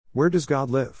Where does God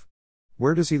live?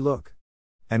 Where does he look?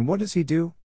 And what does he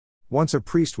do? Once a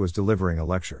priest was delivering a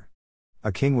lecture.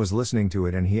 A king was listening to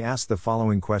it and he asked the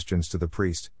following questions to the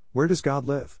priest: Where does God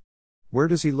live? Where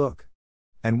does he look?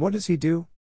 And what does he do?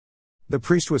 The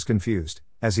priest was confused,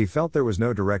 as he felt there was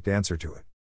no direct answer to it.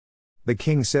 The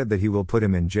king said that he will put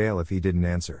him in jail if he didn't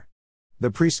answer.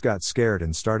 The priest got scared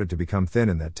and started to become thin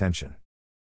in that tension.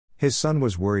 His son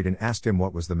was worried and asked him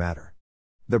what was the matter.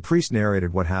 The priest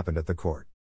narrated what happened at the court.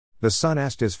 The son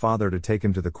asked his father to take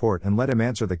him to the court and let him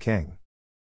answer the king.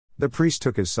 The priest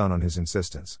took his son on his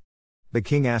insistence. The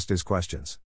king asked his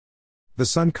questions. The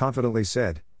son confidently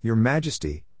said, "Your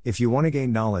Majesty, if you want to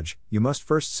gain knowledge, you must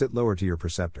first sit lower to your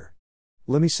preceptor.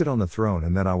 Let me sit on the throne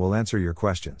and then I will answer your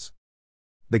questions."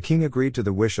 The king agreed to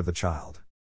the wish of the child.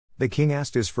 The king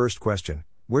asked his first question: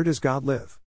 Where does God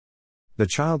live? The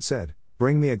child said,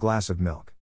 "Bring me a glass of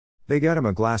milk." They got him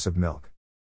a glass of milk.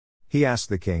 He asked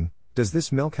the king, "Does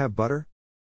this milk have butter?"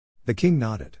 The king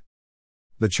nodded.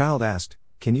 The child asked,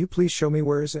 "Can you please show me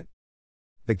where is it?"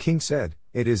 The king said,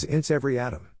 "It is in its every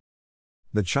atom."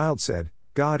 The child said,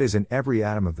 "God is in every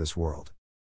atom of this world."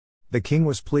 The king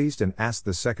was pleased and asked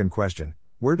the second question: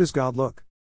 Where does God look?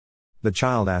 The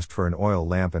child asked for an oil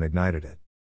lamp and ignited it.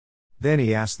 Then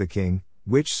he asked the king,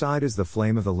 "Which side is the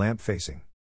flame of the lamp facing?"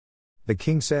 The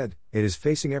king said, "It is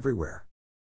facing everywhere."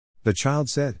 The child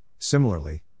said,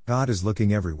 "Similarly, God is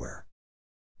looking everywhere."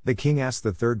 The king asked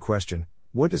the third question: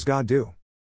 What does God do?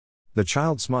 The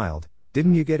child smiled.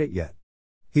 "Didn't you get it yet?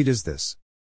 He does this.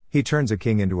 He turns a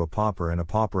king into a pauper and a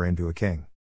pauper into a king.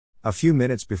 A few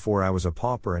minutes before I was a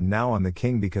pauper and now I'm the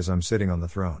king because I'm sitting on the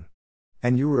throne.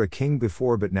 And you were a king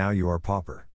before but now you are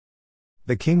pauper."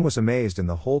 The king was amazed and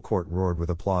the whole court roared with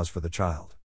applause for the child.